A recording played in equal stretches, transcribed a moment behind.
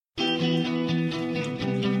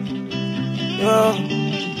Yo.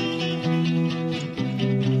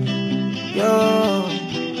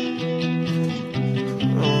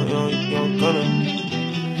 Young Gunner.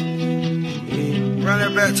 Run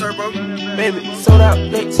that back, Turbo. Baby, sold out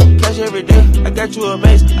licks, cash every day. I got you a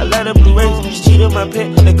mace, a lot of Blu-rays. She cheated my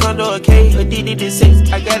pet, the condo a K, a DD to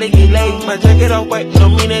 6. I gotta get laid. My jacket all white,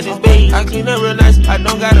 don't mean that it's beige. I clean up real nice, I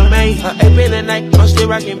don't got a maid. I ape in the night, I'm still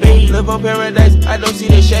rockin' beige. Live on paradise, I don't see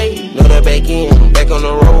the shade. Know the back end, back on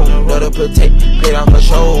the road. Know the protect, paid off my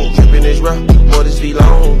show. Drippin' is rough, more this be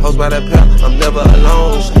long. Hoes by the pair, I'm never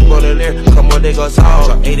alone. Sleep on the lair, come on, they go solve.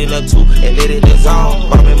 So 8 in a 2, and let it dissolve.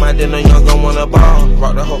 Bobbing my dinner, young gon' wanna ball.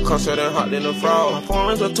 Rock the whole concert and hot than a frog. My phone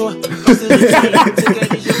rings a toy.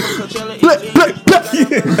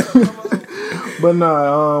 But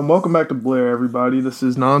nah, welcome back to Blair, everybody. This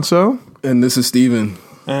is Nonso. And this is Steven.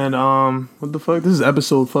 And what the fuck? This is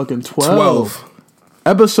episode fucking 12.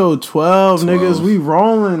 Episode 12, niggas. We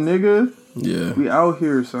rolling, nigga. Yeah. We out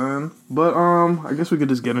here, son. But I guess we could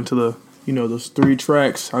just get into the, those 3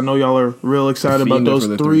 tracks. I know y'all are real excited about those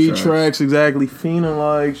 3 tracks. Exactly. Fiending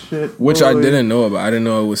like shit. Which I didn't know about. I didn't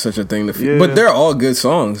know it was such a thing to yeah. But they're all good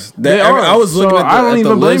songs. They are. I was looking at the I don't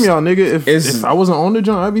even blame list. y'all, nigga. If I wasn't on the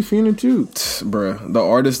joint, I'd be fiending too. Bruh, the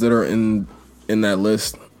artists that are in that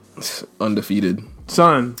list, undefeated.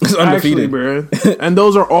 Son, it's undefeated, bro. And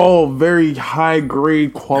those are all very high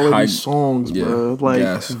grade quality songs, bro. Like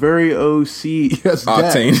gas. Very OC. Yes,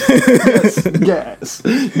 Octane. Gas.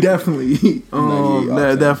 Definitely.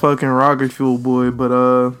 That fucking rocket fuel boy. But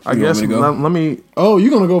I guess let me. Oh, you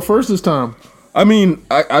gonna go first this time? I mean,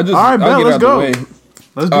 I just. All right, Ben, let's go. Let's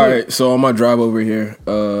do it. All right, so on my drive over here,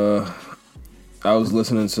 I was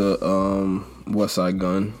listening to West Side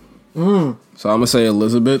Gun. So I'm gonna say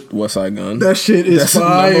Elizabeth, West Side Gun. That shit is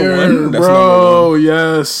fire, bro.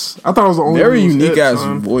 Yes, I thought it was the only very unique ass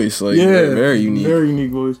voice. Like, very unique, very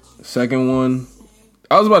unique voice. Second one,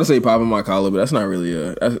 I was about to say "Poppin' My Collar," but that's not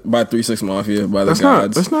really by 3 6 Mafia by the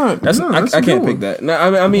Gods. I can't pick that. No,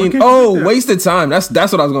 I mean, Wasted Time. That's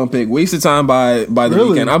what I was gonna pick. Wasted Time by The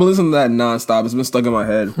Weeknd. I've been listening to that nonstop. It's been stuck in my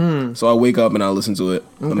head. So I wake up and I listen to it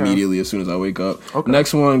immediately as soon as I wake up.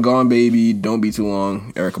 Next one, Gone Baby, Don't Be Too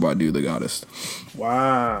Long. Erykah Badu, The Goddess.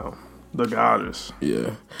 Wow, The Goddess.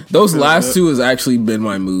 Yeah, those last 2 has actually been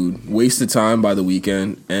my mood. Wasted Time by The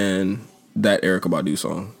Weeknd and that Erykah Badu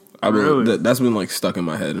song. That's been like stuck in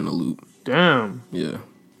my head in a loop. Damn. Yeah.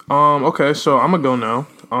 Okay, so I'm gonna go now.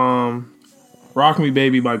 Rock Me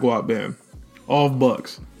Baby by Guap Band. Off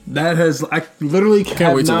Bucks. That has I literally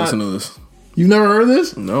can't wait to listen to this. You've never heard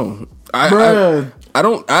this? No. I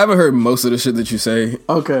haven't heard most of the shit that you say.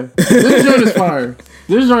 Okay. This joint is fire.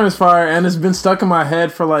 This joint is fire, and it's been stuck in my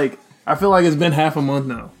head for I feel like it's been half a month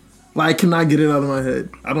now. I cannot get it out of my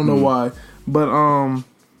head. I don't know why. But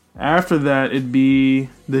after that, it'd be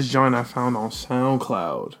this joint I found on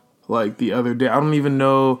SoundCloud the other day. I don't even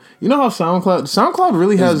know. You know how SoundCloud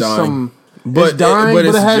really has some. It's dying, but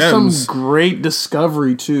it has gems. Some great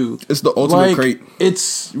discovery too. It's the ultimate crate.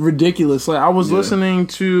 It's ridiculous. I was listening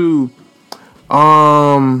to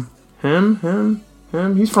him.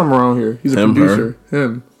 He's from around here. He's a producer. Her.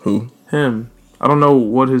 Him. Who? Him. I don't know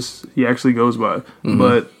what he actually goes by,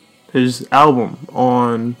 but his album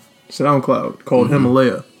on SoundCloud called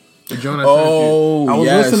Himalaya. The joint I was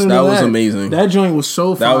listening to that was amazing. That joint was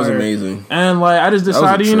so fire. That was amazing. And I just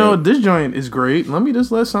decided, this joint is great. Let me just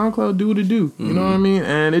let SoundCloud do what it do. You know what I mean?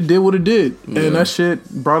 And it did what it did. Yeah. And that shit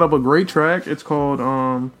brought up a great track. It's called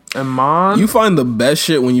Iman. You find the best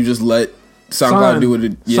shit when you just let SoundCloud do what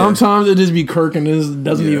it. Yeah. Sometimes it just be kirking. It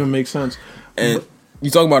doesn't even make sense. And you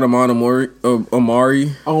talking about Iman Amari? Iman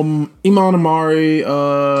Amari.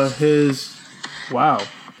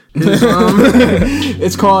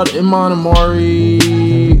 It's called Iman Amari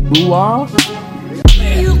Uwa.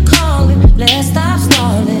 You calling, let's stop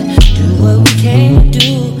stalling. Do what we can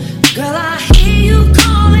do. Girl, I hear you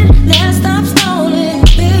calling, let's stop stalling.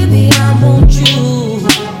 Baby, I want you.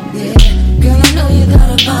 Yeah, girl, I know you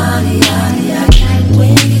got a body, yaddy, yaddy. When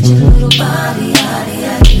you get your little body, yaddy,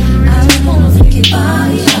 yaddy. I just wanna freak your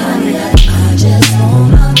body, yaddy, yaddy. I just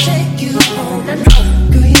wanna take you home.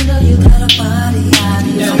 Girl, you know you got a body,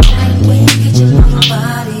 yaddy, yaddy. When you get your little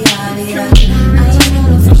body, yaddy, yaddy. I just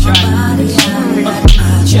wanna freak your body, yaddy, yaddy. I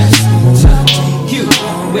just wanna take you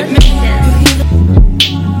home with me.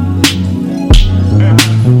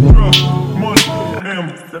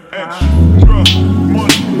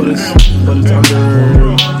 But it's under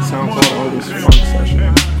SoundCloud artist Funk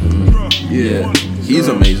Session. Yeah, he's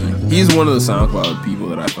amazing. He's one of the SoundCloud people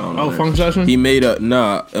that I found. Funk Session? He made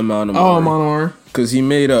Iman Amari. Iman Amari. Because he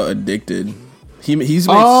made Addicted. He's made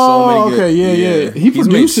so many good. Okay, yeah. He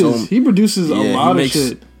produces a lot of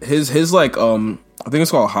shit. His like I think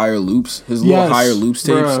it's called Higher Loops. His little Higher Loops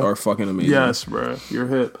tapes are fucking amazing. Yes, bro. You're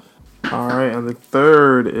hip. All right, and the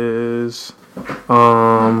third is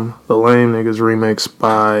the Lame Niggas remix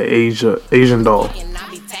by Asian Doll.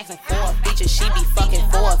 She be fucking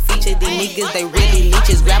for a feature. These niggas, they really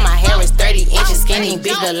leeches. Grab my hair, it's 30 inches. Skinny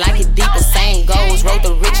bitch, but like it deeper. Same goals, wrote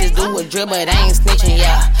the riches. Do a drill, but I ain't snitching,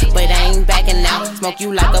 yeah. But I ain't backing out. Smoke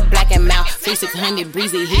you like a black and mouth. 3600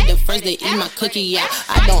 breezy. He the first to eat my cookie, yeah.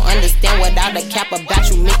 I don't understand what all the cap about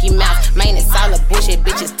you, Mickey Mouse. Man, it's all a bullshit.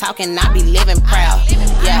 Bitches talking, I be living proud,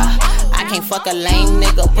 yeah. I can't fuck a lame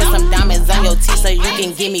nigga. Put some diamonds on your teeth so you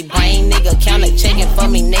can give me brain, nigga. Count a checking for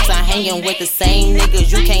me next. I'm hanging with the same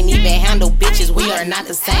niggas. You can't even handle bitches. We are not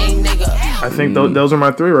the same nigga. I think those are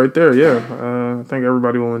my three right there. Yeah, I think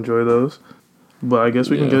everybody will enjoy those. But I guess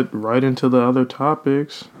we can get right into the other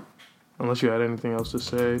topics. Unless you had anything else to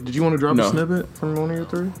say. Did you want to drop a snippet from one of your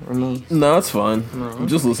three? Or no? No, it's fine. No.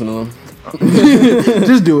 Just listen to them.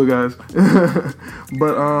 Just do it, guys.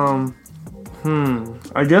 But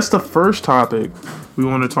I guess the first topic we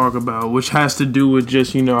want to talk about, which has to do with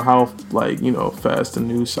just, how, fast the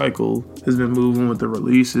news cycle has been moving with the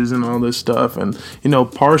releases and all this stuff. And,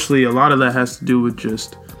 partially a lot of that has to do with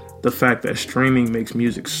just the fact that streaming makes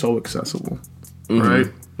music so accessible, right?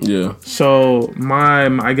 Yeah. So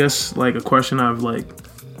I guess, a question I've,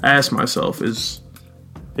 asked myself is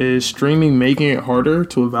streaming making it harder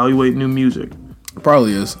to evaluate new music?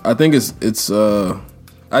 Probably is. I think it's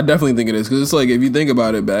I definitely think it is, because it's if you think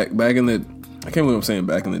about it, back in the, I can't believe I'm saying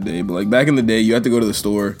back in the day, but back in the day, you had to go to the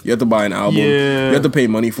store, you had to buy an album, you had to pay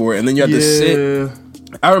money for it, and then you had to sit.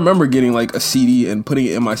 I remember getting a CD and putting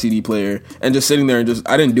it in my CD player and just sitting there and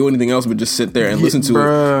I didn't do anything else but just sit there and listen to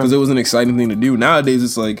it, because it was an exciting thing to do. Nowadays,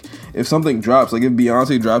 it's if something drops, if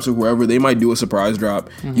Beyonce drops or whoever, they might do a surprise drop.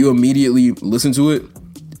 You immediately listen to it,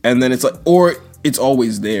 and then or it's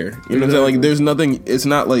always there. You know what I'm saying? There's nothing. It's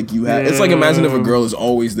not you have. It's imagine if a girl is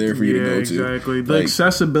always there for you to go to. Exactly. The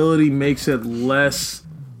accessibility makes it less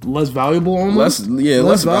valuable, almost.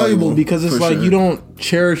 Less valuable because it's you don't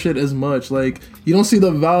cherish it as much. You don't see the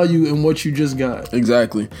value in what you just got.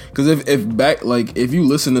 Exactly. Because if you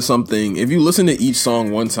listen to something, if you listen to each song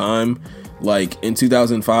one time, in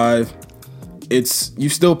 2005. You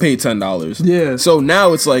still pay $10. Yeah. So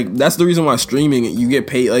now it's that's the reason why streaming, you get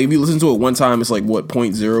paid. If you listen to it one time, it's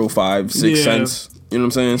 0.056 cents. You know what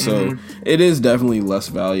I'm saying? So it is definitely less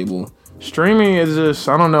valuable. Streaming is just,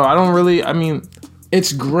 I don't know.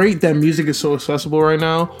 It's great that music is so accessible right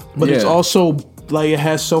now, but it's also it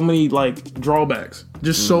has so many drawbacks.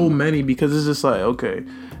 Just so many, because it's just okay.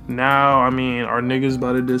 Now, are niggas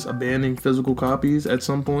about to just abandon physical copies at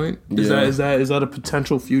some point? Is that a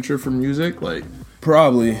potential future for music?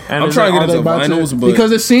 Probably. And I'm trying to get into vinyls, but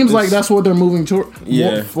because it seems that's what they're moving towards.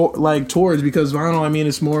 Because vinyl,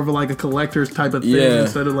 it's more of a collector's type of thing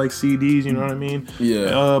instead of CDs. You know what I mean?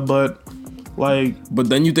 Yeah. But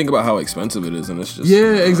then you think about how expensive it is, and it's just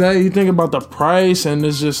exactly. You think about the price, and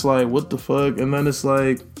it's just what the fuck, and then it's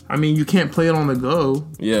you can't play it on the go.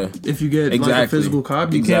 Yeah. If you get a physical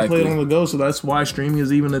copy, you can't play it on the go. So that's why streaming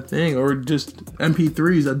is even a thing, or just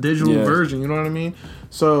MP3s, a digital version. You know what I mean?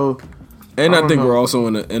 So, and I think we're also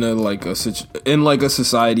in a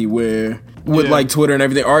society where with Twitter and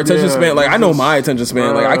everything, our attention span. I know my attention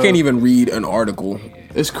span. I can't even read an article.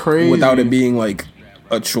 It's crazy without it being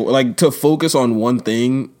a chore, to focus on one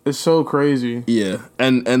thing. It's so crazy. Yeah.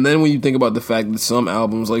 And then when you think about the fact that some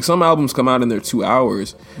albums come out in their 2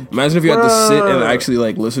 hours. Imagine if you had to sit and actually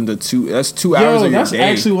listen to 2 hours of your day. That's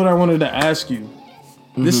actually what I wanted to ask you.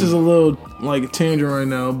 This is a little tangent right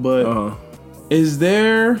now, but is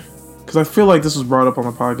there, because I feel this was brought up on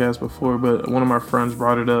the podcast before, but one of my friends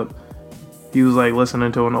brought it up. He was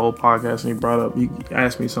listening to an old podcast, and he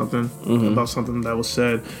asked me something about something that was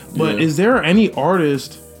said. But is there any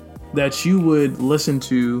artist that you would listen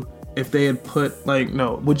to if they had put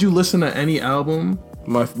would you listen to any album?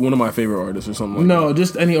 One of my favorite artists or something. No,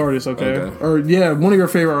 just any artist, okay? Or one of your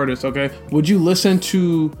favorite artists, okay? Would you listen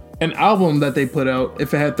to an album that they put out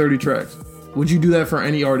if it had 30 tracks? Would you do that for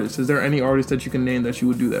any artist? Is there any artist that you can name that you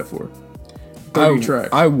would do that for? 30 tracks.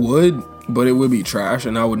 I would. But it would be trash,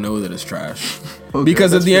 and I would know that it's trash.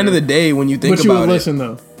 Because at the end of the day, when you think about it... But you would listen,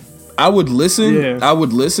 though. I would listen. Yeah. I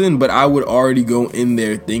would listen, but I would already go in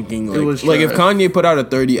there thinking... if Kanye put out a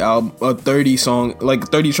 30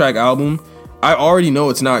 track album, I already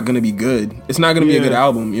know it's not going to be good. It's not going to be a good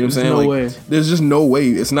album. You know what I'm saying? No way. There's just no way.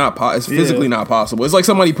 It's not. It's physically not possible. It's like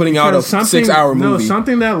somebody putting out a 6-hour movie. No,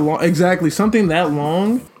 something that long... Exactly. Something that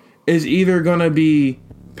long is either going to be...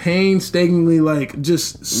 painstakingly like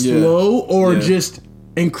just slow or just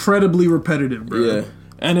incredibly repetitive, bro. Yeah.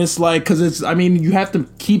 And it's like, because it's, I mean, you have to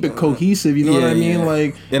keep it cohesive, you know what I mean? Yeah.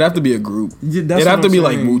 Like, it'd have to be a group. It'd have to be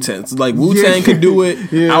like Wu-Tang. Like, Wu-Tang could do it,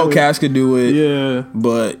 Outkast could do it. Yeah.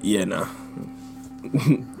 But, yeah, nah.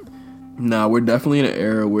 Nah, we're definitely in an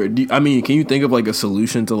era where, I mean, can you think of like a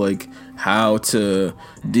solution to like how to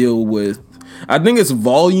deal with, I think it's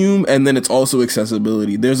volume and then it's also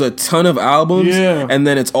accessibility. There's a ton of albums and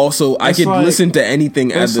then it's also, I could listen to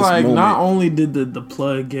anything at this moment. Not only did the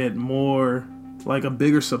plug get more, like a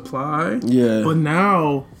bigger supply, but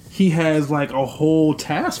now he has like a whole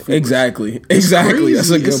task force. Exactly. That's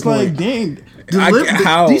a good point. It's like, dang,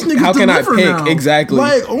 how can I pick now? Exactly?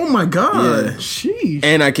 Like, oh my god, sheesh.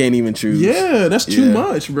 And I can't even choose. Yeah, that's too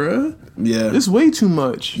much, bruh. Yeah, it's way too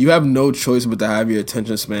much. You have no choice but to have your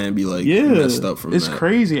attention span be like messed up from it's that.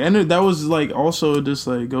 Crazy. And that was like also just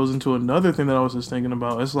like goes into another thing that I was just thinking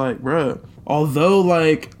about. It's like, bruh, although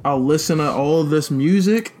like I'll listen to all of this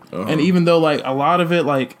music. And even though like a lot of it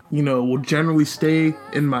like, you know, will generally stay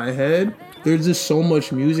in my head, there's just so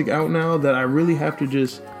much music out now that I really have to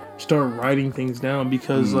just start writing things down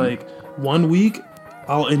because like one week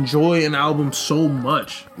I'll enjoy an album so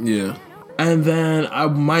much. Yeah. And then I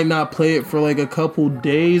might not play it for like a couple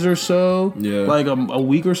days or so. Yeah. Like a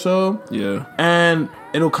week or so. Yeah. And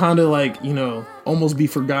it'll kind of like, you know, almost be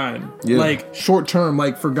forgotten. Yeah. Like short term,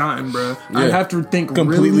 like forgotten, bro. Yeah. I'd have to think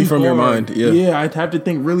completely really from hard. Your mind. Yeah. Yeah, I'd have to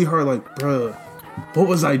think really hard, like, bro, what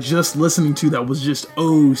was I just listening to that was just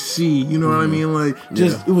OC? You know what I mean? Like,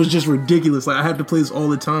 just it was just ridiculous. Like, I have to play this all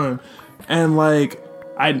the time. And like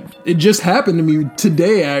it just happened to me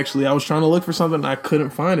today, actually. I was trying to look for something and I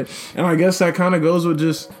couldn't find it. And I guess that kind of goes with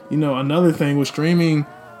just, you know, another thing with streaming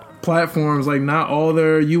platforms. Like, not all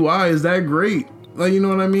their UI is that great. Like, you know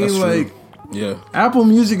what I mean? Like, yeah, Apple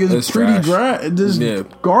Music is pretty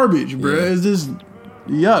garbage, bro. Yeah. It's just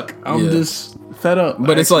yuck. I'm just fed up.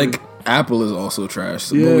 But actually. It's like Apple is also trash,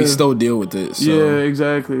 but we still deal with it. So. Yeah,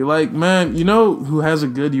 exactly. Like, man, you know who has a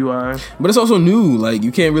good UI? But it's also new. Like,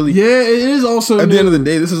 you can't really. Yeah, it is also. At the end of the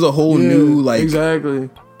day, this is a whole new like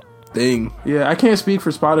thing. Yeah, I can't speak for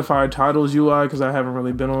Spotify Title's UI because I haven't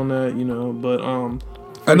really been on that, you know. But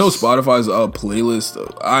I know Spotify's playlist.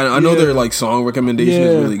 I know their like song recommendation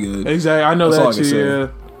is really good. Exactly, I know that too. Yeah,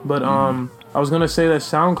 but I was gonna say that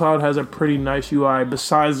SoundCloud has a pretty nice UI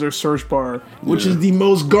besides their search bar, which is the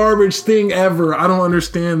most garbage thing ever. I don't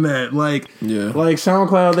understand that. Like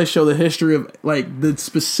SoundCloud, they show the history of like the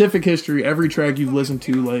specific history every track you've listened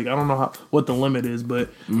to. Like, I don't know what the limit is, but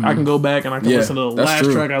I can go back and I can listen to the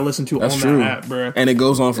last track I listened to on that app, bro. And it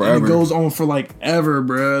goes on forever. And it goes on for like ever,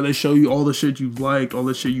 bro. They show you all the shit you've liked, all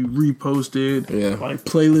the shit you reposted, like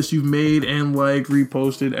playlists you've made and like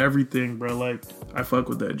reposted, everything, bro. Like, I fuck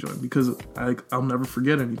with that joint because I'll never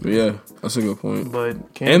forget anything. Yeah, that's a good point.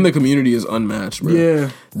 And the community is unmatched, bro. Yeah,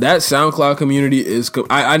 that SoundCloud community is.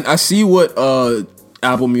 I see what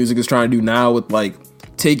Apple Music is trying to do now with like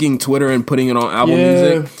taking Twitter and putting it on Apple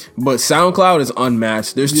Music, but SoundCloud is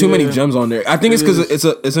unmatched. There's too many gems on there. I think it's because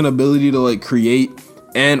it's an ability to like create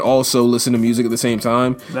and also listen to music at the same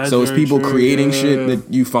time. So it's people creating shit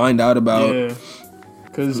that you find out about. Yeah,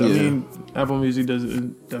 because I mean, Apple Music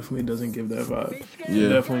definitely doesn't give that vibe. Yeah, it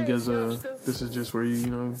definitely gives this is just where you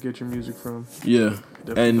know get your music from. Yeah,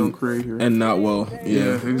 definitely don't create here and not well.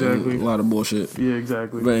 Yeah, exactly. A lot of bullshit. Yeah,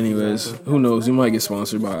 exactly. But anyways, who knows? We might get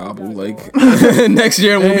sponsored by Apple like next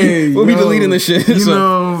year. And we'll be deleting the shit. You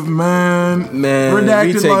know, man,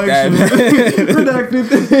 redacted, we take like that.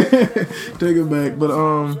 Redacted. Take it back. But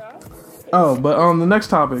the next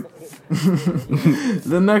topic.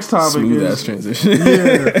 The next topic Smooth ass transition.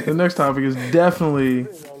 The next topic is definitely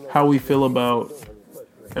how we feel about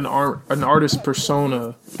an artist's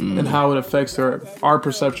persona and how it affects our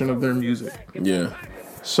perception of their music. Yeah.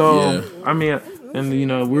 So I mean, and you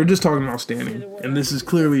know, we were just talking about standing, and this is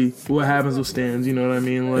clearly what happens with stands. You know what I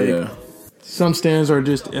mean? Like, some stands are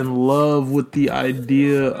just in love with the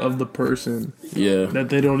idea of the person. Yeah. That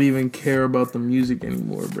they don't even care about the music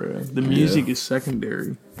anymore, bro. The music is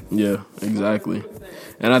secondary. Yeah, exactly.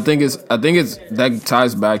 And I think it's that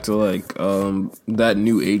ties back to like that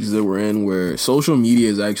new age that we're in where social media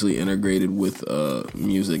is actually integrated with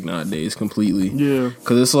music nowadays completely. Yeah.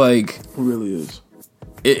 Cuz it's like it really is.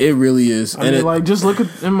 It really is. I mean, like, just look at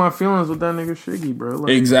In My Feelings with that nigga Shiggy, bro.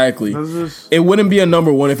 Like, exactly. It wouldn't be a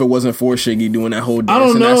number one if it wasn't for Shiggy doing that whole dance. I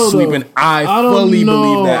don't know, that sweeping. I fully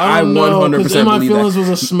believe that. I 100% believe that. Was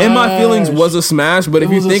a smash. In My Feelings was a smash, but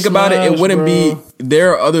if you think about it, it wouldn't be.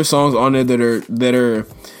 There are other songs on there that are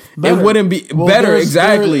It wouldn't be better.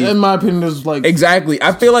 Exactly. In my opinion, there's like exactly.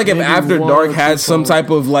 I feel like if After Dark had some type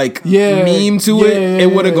of like meme to it,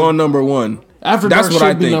 it would have gone number one. After That's Dark what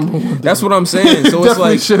I think. Number one, that's what I'm saying. So it's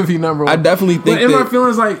like should be number one. I definitely think. But in my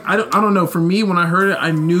feelings, like I don't know. For me, when I heard it,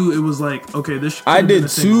 I knew it was like okay, this. I did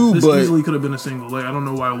too, this but easily could have been a single. Like I don't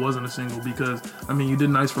know why it wasn't a single because I mean you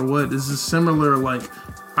did Nice for What. This is similar like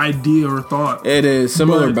idea or thought. It is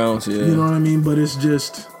similar bounce. Yeah, you know what I mean. But it's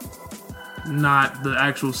just not the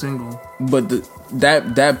actual single. But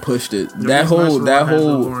that pushed it. That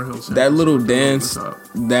little dance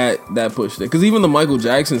that pushed it. Because even the Michael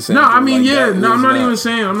Jackson sample. No, I mean I'm not even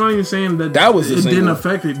saying that was it didn't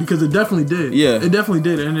affect it because it definitely did. Yeah, it definitely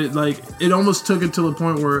did, and it almost took it to the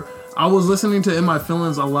point where I was listening to In My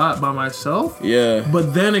Feelings a lot by myself. Yeah,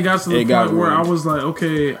 but then it got to the point where I was like,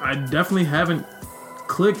 okay, I definitely haven't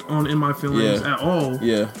clicked on In My Feelings at all.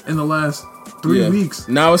 Yeah, in the last 3 weeks.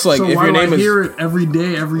 Now it's like so if why your name I is hear it every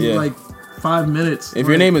day, like 5 minutes. If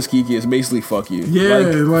your name is Kiki, it's basically fuck you. Yeah,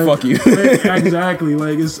 like fuck you. Exactly.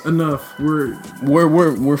 Like it's enough. We're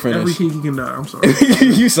finished. Every Kiki can die. I'm sorry. You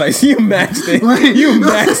maxed it. You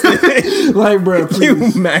maxed it. Like, bro, please. You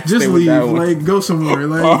maxed just it leave. That one. Like, go somewhere.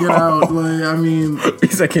 Like, get out. Like, I mean,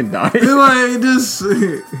 he's like can die. Like, just.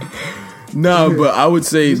 No, but I would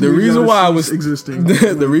say the reason why I was existing.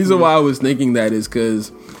 The reason why I was thinking that is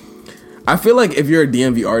because I feel like if you're a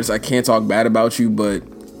DMV artist, I can't talk bad about you, but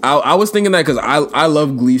I was thinking that because I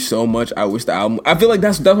love Gleesh so much. I wish the album. I feel like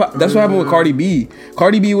that's what happened with Cardi B.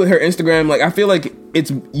 Cardi B with her Instagram. Like I feel like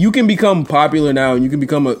you can become popular now and you can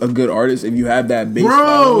become a good artist if you have that base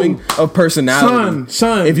following of personality.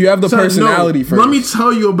 Son, if you have the personality first. Let me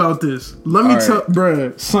tell you about this.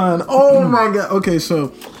 Bruh, son. Oh my god. Okay,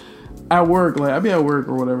 so. At work, like I be at work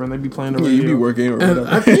or whatever, and they be playing the radio. You be working or whatever.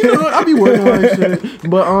 I be working like shit.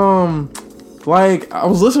 But like I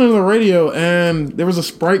was listening to the radio and there was a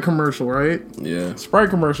Sprite commercial, right? Yeah. Sprite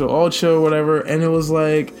commercial, all chill, whatever, and it was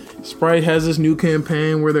like Sprite has this new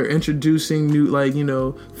campaign where they're introducing new, like, you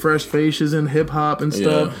know, fresh faces in hip hop and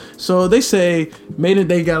stuff. Yeah. So they say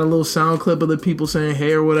they got a little sound clip of the people saying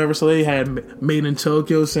hey or whatever. So they had Made in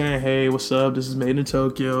Tokyo saying hey, what's up? This is Made in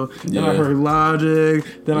Tokyo. Then I heard Logic.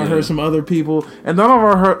 Then I heard some other people, and then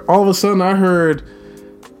all of a sudden I heard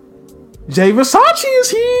Jay Versace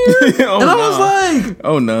is here. And I was like,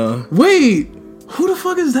 oh no, wait. Who the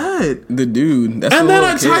fuck is that? The dude. That's and then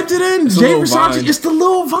I typed it in. Jay Versace. It's the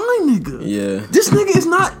Lil Vine nigga. Yeah. This nigga is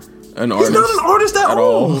not an artist. He's not an artist at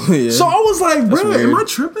all. Yeah. So I was like, bro, am I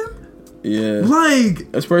tripping? Yeah.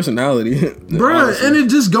 Like that's personality. Bro, and it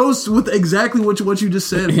just goes with exactly what you just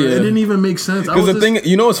said, bro. It didn't even make sense. Because the thing,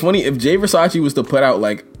 you know what's funny? If Jay Versace was to put out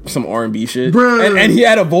like some R&B shit, bro, and he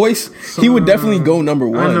had a voice, he would definitely go number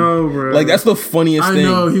one. I know, bro. Like that's the funniest thing. I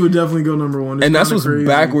know, he would definitely go number one. And that's what's crazy.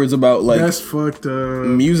 Backwards about like that's fucked up.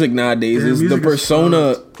 Music nowadays is the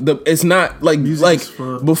persona. It's not like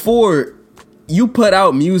before. You put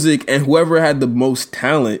out music and whoever had the most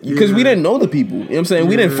talent, because we didn't know the people. You know what I'm saying?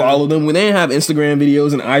 We didn't follow them. We didn't have Instagram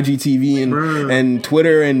videos and IGTV and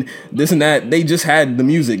Twitter and this and that. They just had the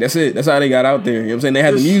music. That's it. That's how they got out there. You know what I'm saying? They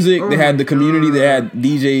had the music, they had the community, they had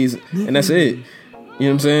DJs, and that's it. You know what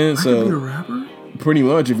I'm saying? So be a rapper? Pretty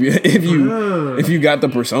much if you got the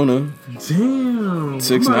persona. Damn.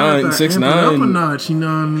 6ix9ine. Up a notch, you know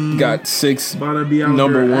what I mean? Got 6 be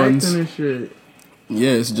number ones. And shit.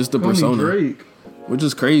 Yeah, it's just the persona, which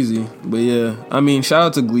is crazy. But yeah, I mean, shout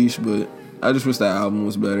out to Gleesh, but I just wish that album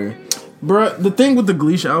was better. Bruh, the thing with the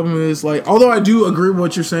Gleesh album is, like, although I do agree with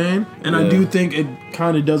what you're saying, and I do think it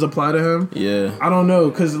kind of does apply to him. Yeah. I don't know,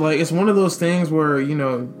 because, like, it's one of those things where, you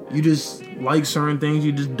know, you just like certain things,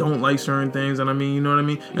 you just don't like certain things, and I mean, you know what I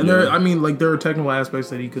mean? And there are technical aspects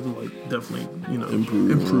that he could, like, definitely, you know,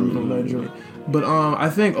 improve on that joint. But I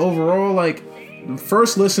think overall, like,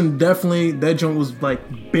 first listen, definitely that joint was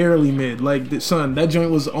like barely mid. Like that joint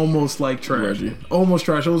was almost like trash. Almost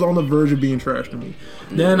trash. It was on the verge of being trash to me.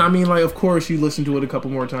 Then I mean, like, of course you listen to it a couple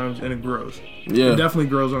more times and it grows. Yeah, it definitely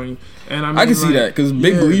grows on you. And I mean, I can see that because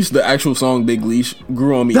Big Gleesh, the actual song Big Gleesh,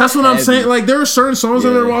 grew on me. That's what I'm saying. Like there are certain songs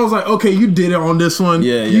in there where I was like, okay, you did it on this one.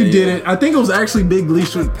 You did it. I think it was actually Big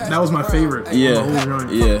Gleesh. That was my favorite. Yeah,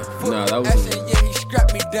 yeah. Nah, that was. Yeah, he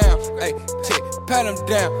strapped me down. Hey, pat him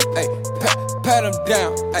down. Hey, pat him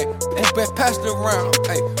down. Hey, best passed around.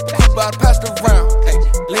 Hey, cool about passed around. Hey,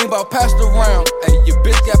 lean about passed around. Hey, your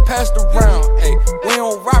bitch got passed around. Hey, we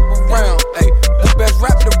don't rap around. Hey, the best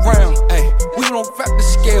wrapped around. Hey, we don't wrap the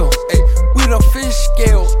scales. Hey, we the fish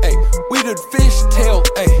scales. Hey, we the fish tail.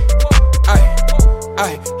 Hey,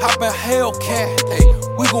 hop in Hellcat. Hey,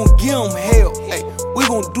 we gon' give him hell. Hey, we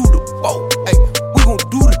gon' do the boat. Hey, we gon'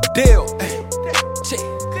 do the deal. Hey,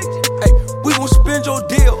 we won't spend your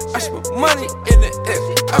deal. I spend money in the X.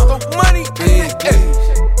 I throw money in the X.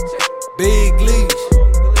 Big leash,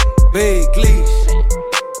 big leash,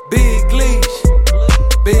 big leash,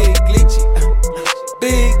 big leash,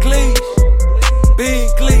 big leash,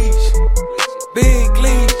 big leash, big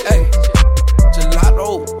leash. Ay,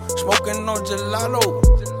 gelato, smoking on gelato.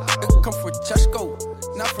 It come from Chesco.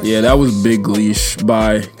 Yeah, that was Big Leash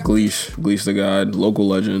by Gleesh the God, local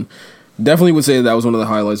legend. Definitely would say that was one of the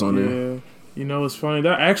highlights on there. Yeah. You know, it's funny.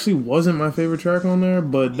 That actually wasn't my favorite track on there,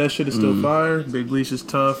 but that shit is still fire. Big Leash is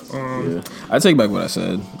tough. Yeah. I take back what I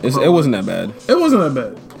said. It wasn't that bad. It wasn't that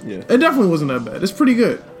bad. Yeah. It definitely wasn't that bad. It's pretty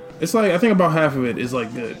good. It's like, I think about half of it is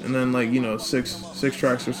like good. And then like, you know, six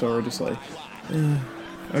tracks or so are just like, you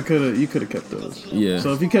could have kept those. Yeah.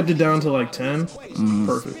 So if you kept it down to like 10,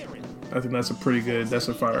 perfect. I think that's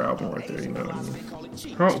a fire album right there, you know what I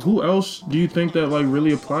mean? Who else do you think that like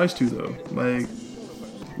really applies to though? Like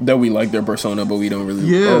that we like their persona, but we don't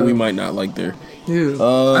really, or we might not like their. Yeah,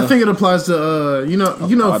 I think it applies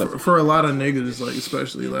to for a lot of niggas, like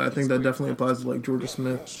especially like I think that definitely applies to like Georgia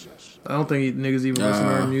Smith. I don't think niggas even listen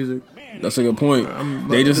to her music. That's a good point.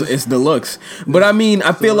 It's deluxe, but I mean,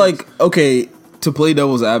 I feel like okay. To play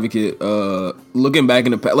devil's advocate, looking back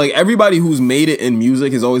in the past, like everybody who's made it in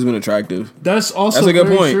music has always been attractive. That's also a good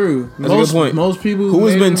point. True. That's a good point. Most people who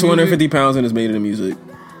has been 250 pounds and has made it in music.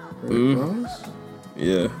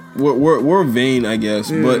 Yeah, we're vain, I guess,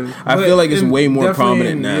 but I feel like it's way more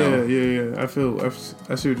prominent now. Yeah. I see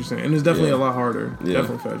what you're saying, and it's definitely a lot harder. Yeah.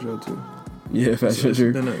 Definitely Fat Joe too. Yeah, Fat Joe.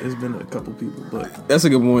 It's been a couple people, but that's a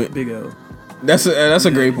good point. Big L. That's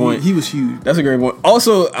a great point. He was huge. That's a great point.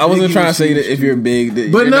 Also, I wasn't trying to say that if you're big,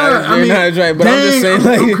 that but you're not attractive. But I'm just saying,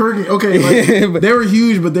 like, okay, like, they were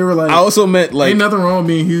huge, but they were like. I also meant like ain't nothing wrong with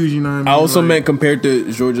being huge. You know what I mean? I also meant compared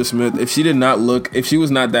to Georgia Smith, if she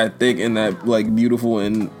was not that thick and that like beautiful,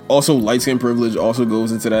 and also light skin privilege also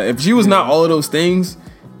goes into that. If she was not all of those things,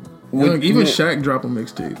 even Shaq dropped a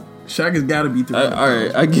mixtape. Shaq has got to be through. All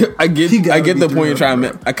right, I get the point you're trying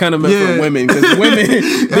to make. I kind of meant for women because women,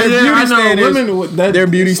 their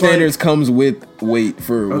beauty standards comes with weight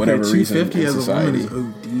for whatever reason in society.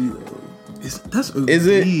 That's OD. Is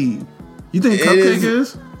it? You think Cupcake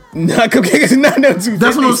is? Nah, Cupcake is not no 250.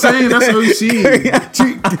 That's what I'm saying. That's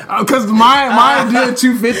OC. Because my idea of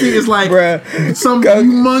 250 is like some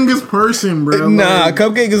humongous person, bro. Nah, like,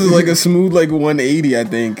 Cupcake is like a smooth like 180, I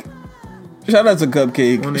think. Shout out to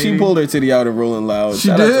Cupcake. She pulled her titty out of Rolling Loud. She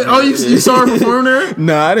did? Oh, you saw her perform there?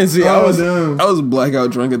 Nah, I didn't see. I was blackout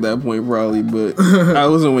drunk at that point probably, but I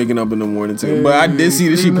wasn't waking up in the morning to. But I did see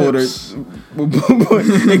that she pulled her.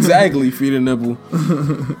 Exactly, free the nipple.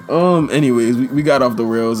 Anyways, we got off the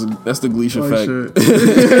rails. That's the Gleesh effect.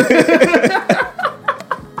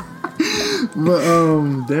 But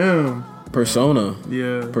damn. Persona.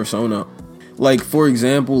 Yeah. Persona. Like, for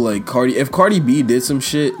example, like if Cardi B did some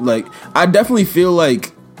shit, like, I definitely feel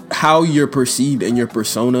like how you're perceived and your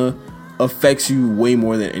persona affects you way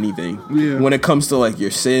more than anything. Yeah. When it comes to like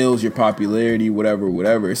your sales, your popularity,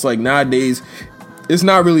 whatever. It's like nowadays, it's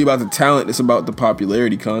not really about the talent, it's about the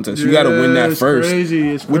popularity contest. You gotta win that first.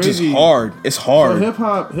 It's which is hard. It's hard.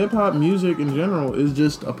 So hip hop music in general is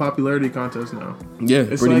just a popularity contest now. Yeah,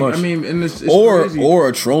 it's pretty like, much. I mean, and it's crazy. Or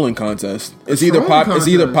a trolling contest. It's either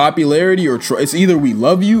popularity or it's either we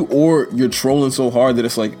love you or you're trolling so hard that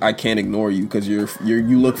it's like I can't ignore you because you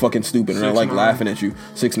look fucking stupid and I like laughing at you.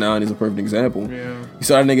 6ix9ine is a perfect example. Yeah. You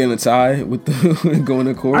saw that nigga in the tie with the going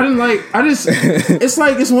to court. It's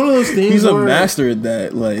like it's one of those things. He's a master at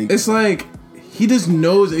that. Like, it's like he just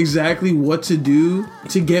knows exactly what to do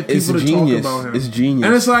to get people to talk about him. It's genius.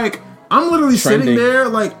 And it's like I'm literally sitting there,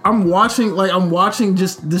 like I'm watching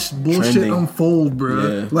just this bullshit unfold,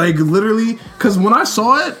 bro. Yeah. Like literally, because when I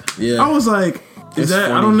saw it, I was like,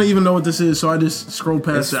 I don't even know what this is, so I just scrolled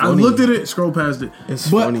past it. I looked at it, scrolled past it. But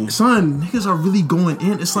funny. Son, niggas are really going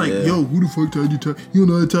in. It's like, yo, who the fuck tied you tie? You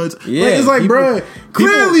know how to tie? Yeah, like, it's like, bro,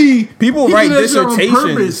 clearly people write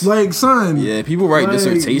dissertations. Like, son, yeah, people write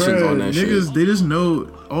dissertations on that niggas, shit. They just know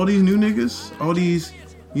all these new niggas, all these,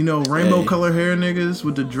 rainbow color hair niggas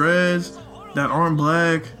with the dreads that aren't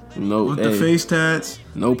black. With the face tats.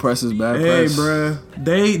 No press is bad press. Hey, bruh.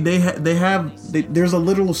 There's a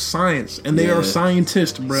little science, and they are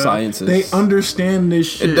scientists, bruh. Scientists. They understand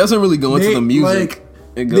this shit. It doesn't really go into the music.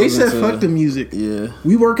 They said fuck the music. Yeah.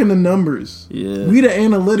 We work in the numbers. Yeah. We the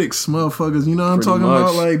analytics, motherfuckers. You know what I'm talking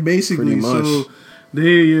about? Like, basically. So,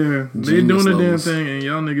 they doing the damn thing, and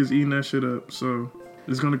y'all niggas eating that shit up. So,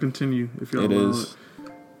 it's going to continue if y'all allow it.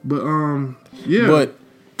 But, yeah. But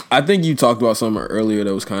I think you talked about something earlier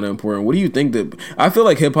that was kind of important. What do you think that... I feel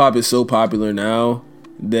like hip-hop is so popular now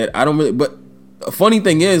that I don't really... But funny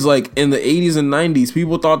thing is, like, in the 80s and 90s,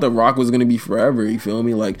 people thought that rock was going to be forever, you feel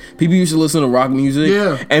me? Like, people used to listen to rock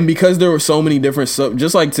music, and because there were so many different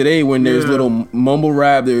just like today, when there's little mumble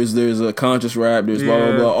rap, there's a conscious rap, there's blah,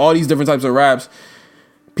 blah, blah, all these different types of raps,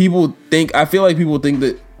 I feel like people think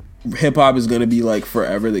that hip-hop is going to be, like,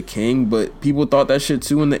 forever the king, but people thought that shit,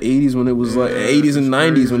 too, in the 80s when it was, like, 80s and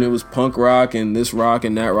 90s, crazy. When it was punk rock and this rock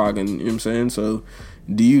and that rock, and, you know what I'm saying? So,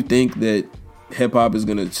 do you think that hip-hop is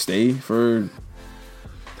going to stay for...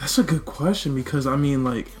 That's a good question, because I mean,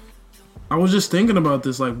 like, I was just thinking about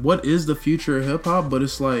this, like, what is the future of hip hop? But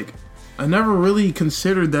it's like, I never really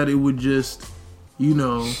considered that it would just, you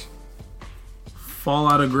know, fall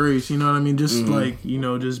out of grace. You know what I mean? Just like, you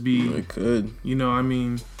know, just be. It could. You know, I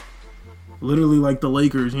mean, literally like the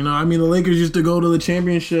Lakers. You know, I mean, the Lakers used to go to the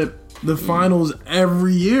championship, the finals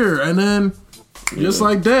every year, and then just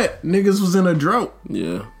like that, niggas was in a drought.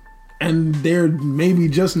 Yeah. And they're maybe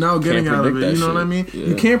just now getting out of it. You know what I mean? Yeah.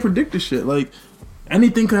 You can't predict the shit. Like,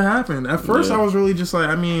 anything could happen. At first, I was really just like,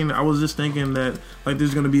 I mean, I was just thinking that, like,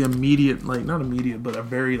 there's going to be immediate, like, not immediate, but a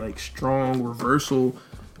very, like, strong reversal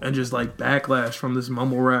and just, like, backlash from this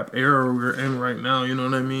mumble rap era we're in right now. You know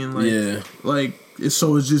what I mean? Like, like, it's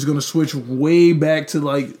just going to switch way back to,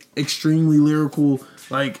 like, extremely lyrical,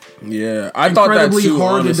 like, I thought that too.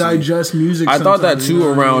 Hard honestly. to digest music. I thought that too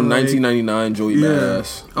around 1999, Joey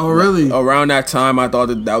Badass. Oh, really? Like, around that time, I thought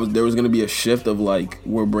that there was going to be a shift of, like,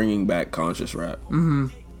 we're bringing back conscious rap.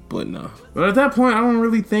 But no. But at that point, I don't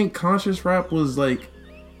really think conscious rap was, like,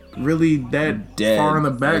 really that dead. Far in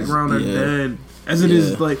the background or dead as it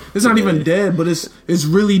is. Like, it's not even dead, but it's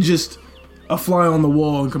really just a fly on the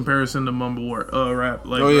wall in comparison to mumble rap.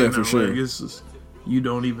 Like, right for now. Sure. Like, it's just, you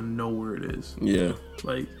don't even know where it is. Yeah.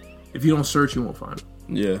 Like, if you don't search, you won't find it.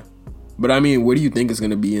 Yeah. But I mean, what do you think is going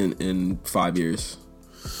to be in 5 years?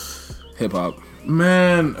 Hip hop.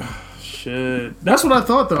 Man, shit. That's what I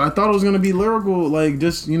thought, though. I thought it was going to be lyrical, like,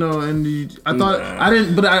 just, you know, and I thought, I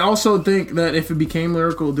didn't, but I also think that if it became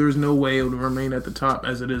lyrical, there's no way it would remain at the top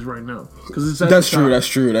as it is right now. Because it's at That's the top. That's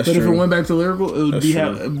true. But if it went back to lyrical, it would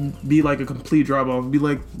be like a complete drop off. It'd be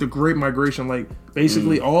like the Great Migration. Like,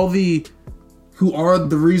 basically, all the who are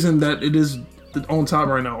the reason that it is on top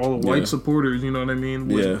right now, all the white supporters, you know what I mean,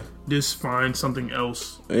 would just find something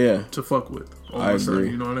else to fuck with. I agree.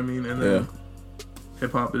 You know what I mean? And then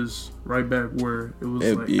hip hop is right back where it was.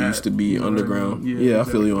 It used to be underground. I mean? Yeah, exactly. I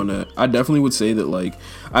feel you on that. I definitely would say that, like,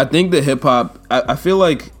 I think that hip hop, I feel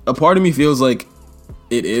like a part of me feels like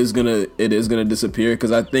it is gonna disappear,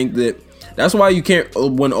 because I think that that's why you can't,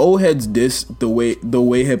 when old heads diss the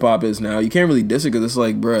way hip hop is now, you can't really diss it, because it's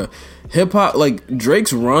like, bruh, hip hop, like,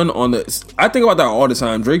 Drake's run on I think about that all the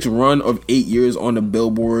time. Drake's run of 8 years on the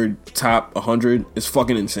Billboard Top 100 is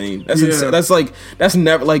fucking insane. That's insane. That's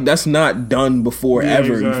never, like, that's not done before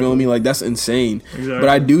ever. Exactly. You feel me? Like, that's insane. Exactly. But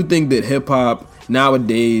I do think that hip hop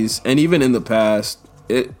nowadays, and even in the past,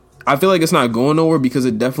 I feel like it's not going nowhere, because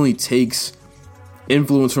it definitely takes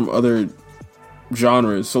influence from other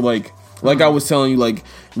genres. So, like I was telling you, like,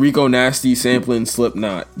 Rico Nasty sampling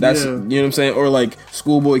Slipknot. That's, you know what I'm saying? Or, like,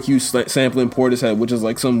 Schoolboy Q sampling Portishead, which is,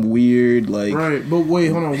 like, some weird, like... Right, but wait,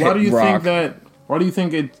 hold on. Why do you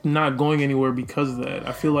think it's not going anywhere because of that?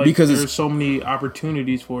 I feel like there's so many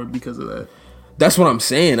opportunities for it because of that. That's what I'm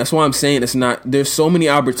saying. That's why I'm saying it's not... There's so many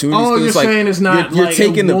opportunities. Oh, you're saying it's not... You're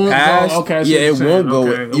taking the past... Okay, it won't go...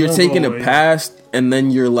 You're taking the past, and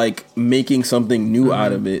then you're, like, making something new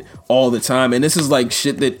out of it all the time. And this is, like,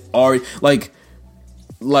 shit that already...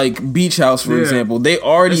 Like Beach House, for example, they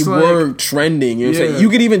already were trending. You know what I'm saying? You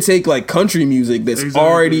could even take, like, country music that's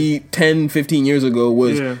already 10, 15 years ago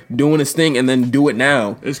was doing its thing, and then do it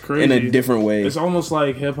now. It's crazy. In a different way. It's almost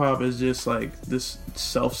like hip-hop is just, like, this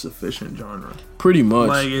self-sufficient genre. Pretty much.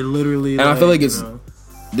 Like, it literally... And I feel like it's...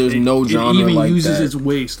 There's no genre like that. It even uses its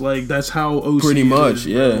waste. Like, that's how OC pretty much,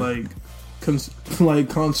 is, like,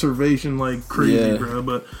 conservation, like, crazy, bro.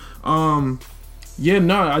 But, I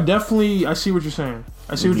see what you're saying.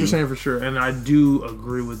 I see what you're saying for sure, and I do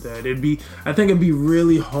agree with that. I think it'd be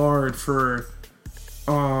really hard for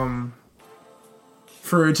it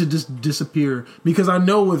to just disappear, because I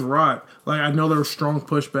know with rock, like, I know there was strong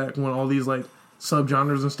pushback when all these, like,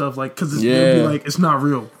 subgenres and stuff, like, because it'd be like, it's not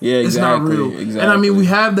real. Yeah, exactly. It's not real. Exactly. And I mean, we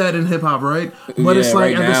have that in hip hop, right? But it's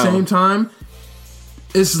like, at the same time,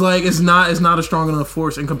 it's like it's not a strong enough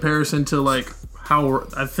force in comparison to, like, how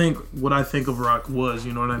I think of rock was,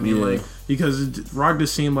 you know what I mean? Like, because rock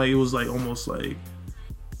just seemed like it was, like, almost like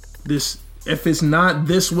this. If it's not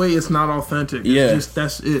this way, it's not authentic. It's just,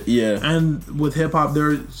 that's it. Yeah. And with hip hop,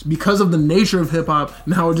 because of the nature of hip hop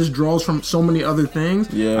and how it just draws from so many other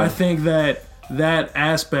things. Yeah. I think that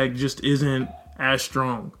aspect just isn't as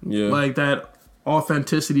strong. Yeah. Like that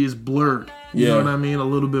authenticity is blurred. You know what I mean? A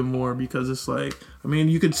little bit more, because it's like, I mean,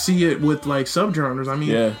 you could see it with like subgenres. I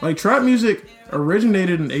mean, like trap music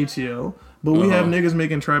originated in ATL, but we have niggas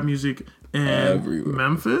making trap music in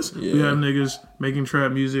Memphis. We have niggas making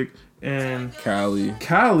trap music in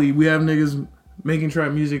Cali. We have niggas making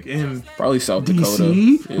trap music in probably South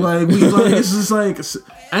DC. Dakota. Like it's just like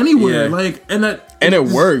anywhere. Like and it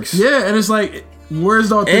works. Yeah, and it's like, where's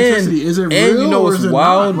the authenticity? Is it real? And you know what's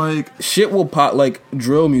wild? Not? Like shit will pop, like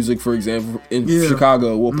drill music, for example, in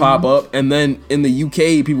Chicago will pop up, and then in the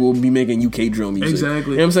UK, people will be making UK drill music.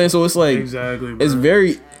 Exactly. You know what I'm saying? So it's like, it's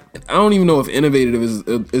very. I don't even know if innovative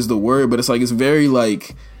is the word, but it's like, it's very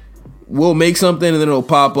like, we'll make something and then it'll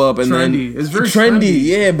pop up and trendy. Then it's very trendy.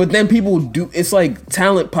 Yeah, but then people do. It's like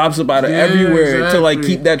talent pops up out of everywhere to like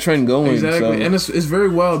keep that trend going. Exactly, so. and it's very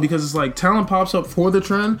wild because it's like talent pops up for the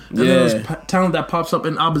trend, and then there's talent that pops up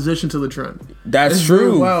in opposition to the trend. It's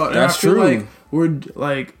true. Wild. That's true. Like we're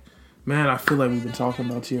like, man, I feel like we've been talking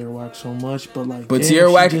about Tierra Whack so much, but like,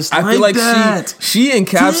 Tierra Whack, I feel like she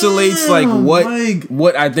encapsulates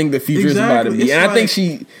what I think the future is about to be, and I think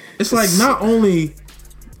it's like not only.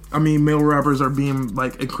 I mean, male rappers are being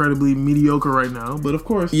like incredibly mediocre right now, but of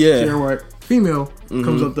course, Tierra Whack, female,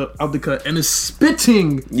 comes out the cut and is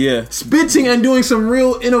spitting and doing some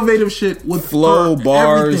real innovative shit with flow,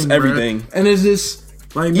 bars, everything. And it's just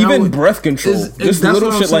like even breath control, just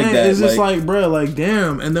little shit like that. It's just like, bro, like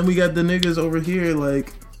damn. And then we got the niggas over here,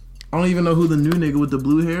 like I don't even know who the new nigga with the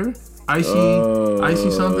blue hair,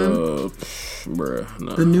 icy something. Bruh,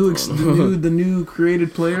 no, the new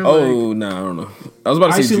created player. Oh, nah, I don't know. I was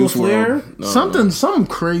about to say Juice WRLD. Something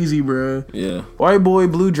crazy, bruh. Yeah, white boy,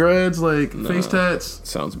 blue dreads, like face tats.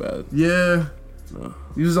 Sounds bad. Yeah. No.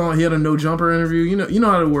 He had a no jumper interview. You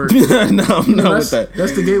know how it works. No, I'm not with that.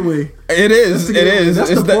 That's the gateway. It is. That's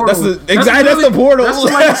the portal. That's the portal. That's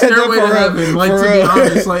like stairway to heaven. Like, to be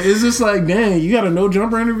honest, like it's just like, dang, you got a no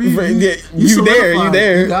jumper interview. You there?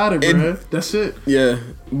 You got it, bro. That's it. Yeah,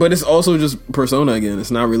 but it's also just persona again.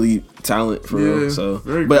 It's not really talent for real. So,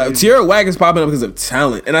 but crazy. Tierra Whack is popping up because of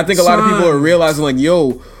talent, and I think a lot of people are realizing like,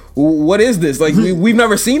 yo. What is this? Like we've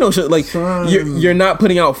never seen no shit. Like you're not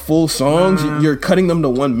putting out full songs. You're cutting them to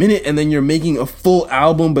 1 minute, and then you're making a full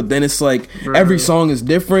album. But then it's like every song is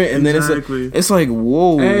different, and then it's like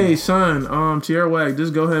whoa. Hey son, Tierra Whack,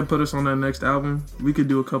 just go ahead and put us on that next album. We could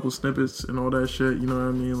do a couple snippets and all that shit. You know what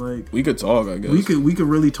I mean? Like we could talk. I guess we could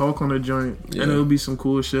really talk on a joint, and it'll be some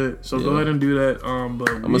cool shit. So go ahead and do that. But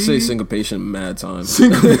I'm gonna say syncopation mad time.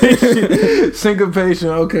 Syncopation.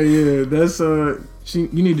 Okay, yeah, that's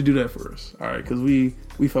you need to do that for us, all right? Because we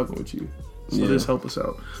fucking with you, so just help us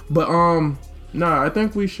out. But I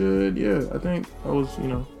think we should. Yeah, I think that was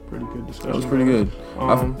pretty good discussion. That was pretty good.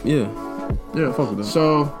 Yeah, fuck with that.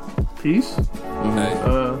 So peace.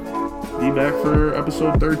 Be back for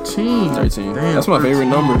episode 13. 13. Damn, that's my favorite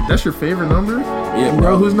number. That's your favorite number? Yeah, you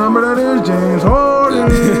know whose number that is? James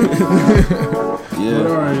Harden. Yeah.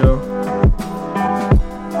 But all right, yo.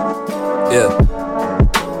 Yeah.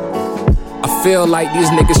 I feel like these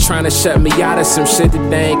niggas trying to shut me out of some shit that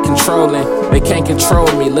they ain't controlling. They can't control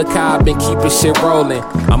me, look how I've been keeping shit rolling.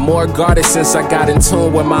 I'm more guarded since I got in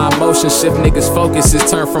tune with my emotions. Shift niggas' focus is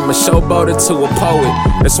turned from a showboater to a poet.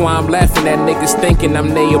 That's why I'm laughing at niggas thinking I'm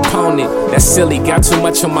their opponent. That's silly, got too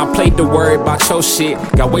much on my plate to worry about your shit.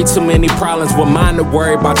 Got way too many problems with mine to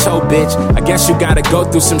worry about your bitch. I guess you gotta go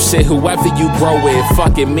through some shit whoever you grow with.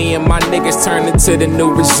 Fuck it, me and my niggas turn into the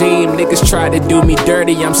new regime. Niggas try to do me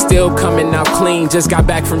dirty, I'm still coming out clean. Just got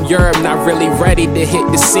back from Europe, not really ready to hit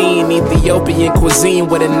the scene. Ethiopian cuisine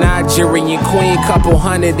with a Nigerian queen. Couple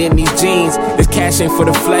hundred in these jeans. This cash ain't for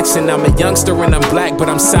the flexing. I'm a youngster and I'm black, but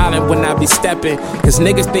I'm silent when I be stepping. Cause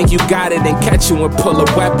niggas think you got it and catch you and pull a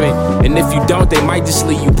weapon. And if you don't, they might just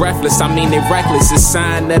leave you breathless. I mean, they reckless. It's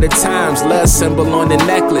sign of the times. Love symbol on the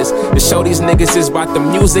necklace. To show these niggas is about the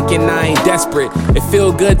music and I ain't desperate. It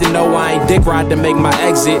feel good to know I ain't dick ride to make my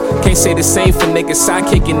exit. Can't say the same for niggas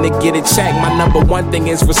sidekicking to get a check. My number one thing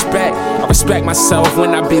is respect. I respect myself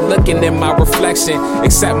when I be looking in my reflection.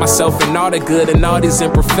 Accept myself in all the good and all these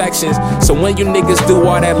imperfections. So when you niggas do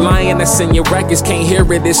all that lying that's in your records, can't hear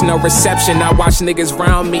it, there's no reception. I watch niggas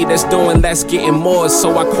round me that's doing less, getting more.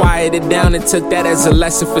 So I quieted down and took that as a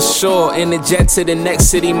lesson for sure. In the jet to the next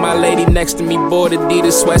city, my lady next to me bought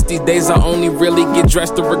Adidas sweats. These days I only really get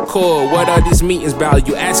dressed to record. What are these meetings about?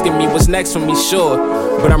 You asking me what's next for me, sure.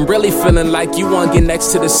 But I'm really feeling like you wanna get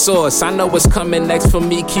next to the source. I know what's coming next for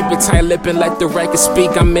me. Keep it tight lip and let the record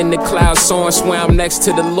speak. I'm in the clouds, so I swear I'm next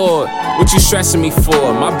to the Lord. What you stressing me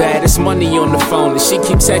for? My bad, it's money on the phone, and she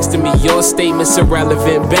keep texting me. Your statements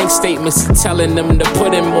irrelevant, bank statements telling them to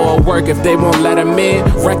put in more work. If they won't let them in,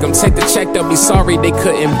 wreck them, take the check, they'll be sorry they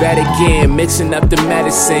couldn't bet again. Mixing up the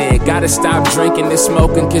medicine, gotta stop drinking and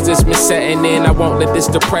smoking, cause it's been setting in. I won't let this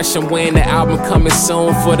depression win. The album coming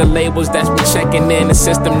soon for the labels that's been checking in. The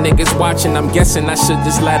system niggas watching, I'm guessing I should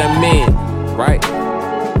just let them in, right?